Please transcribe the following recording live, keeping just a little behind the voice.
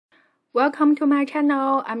Welcome to my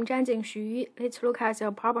channel. I'm Zhangjing Xu. Let's look at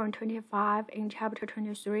the problem 25 in chapter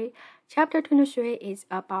 23. Chapter 23 is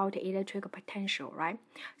about electric potential, right?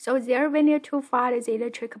 So there we need to find the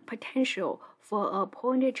electric potential for a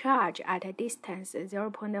point charge at a distance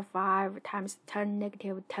 0.5 times 10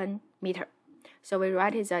 negative 10 meter. So we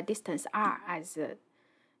write the distance r as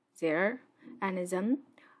there, and then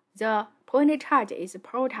the point charge is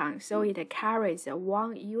proton, so it carries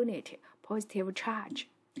 1 unit positive charge.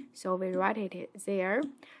 So we write it there.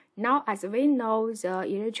 Now, as we know the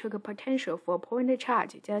electric potential for point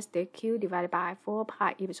charge, just Q divided by 4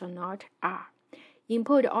 pi epsilon naught R.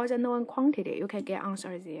 Input all the known quantity, you can get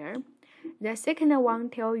answer there. The second one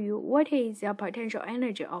tell you what is the potential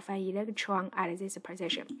energy of an electron at this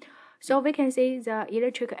position. So we can see the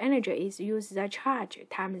electric energy is use the charge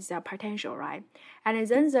times the potential, right? And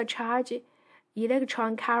then the charge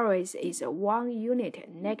electron carries is 1 unit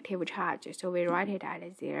negative charge, so we write it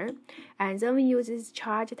as there. And then we use this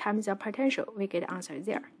charge times the potential, we get answer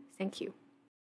there. Thank you.